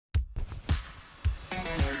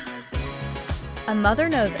A mother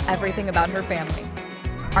knows everything about her family.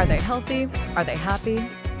 Are they healthy? Are they happy?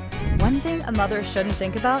 One thing a mother shouldn't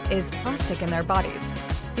think about is plastic in their bodies,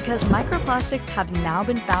 because microplastics have now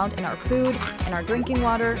been found in our food, in our drinking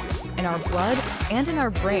water, in our blood, and in our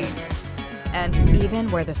brain, and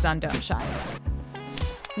even where the sun don't shine.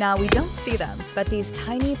 Now, we don't see them, but these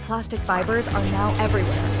tiny plastic fibers are now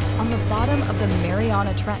everywhere, on the bottom of the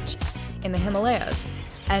Mariana Trench, in the Himalayas,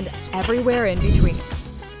 and everywhere in between.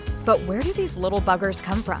 But where do these little buggers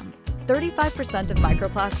come from? 35% of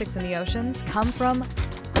microplastics in the oceans come from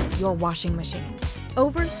your washing machine.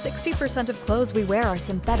 Over 60% of clothes we wear are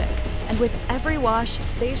synthetic, and with every wash,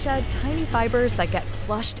 they shed tiny fibers that get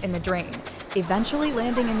flushed in the drain, eventually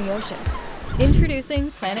landing in the ocean. Introducing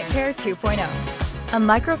PlanetCare 2.0, a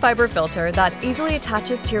microfiber filter that easily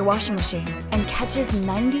attaches to your washing machine and catches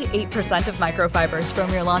 98% of microfibers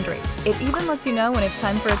from your laundry. It even lets you know when it's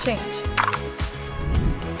time for a change.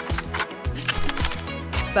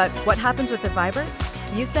 But what happens with the fibers?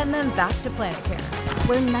 You send them back to PlanetCare,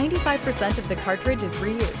 where 95% of the cartridge is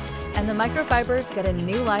reused, and the microfibers get a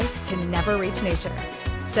new life to never reach nature.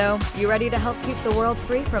 So, you ready to help keep the world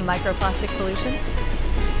free from microplastic pollution?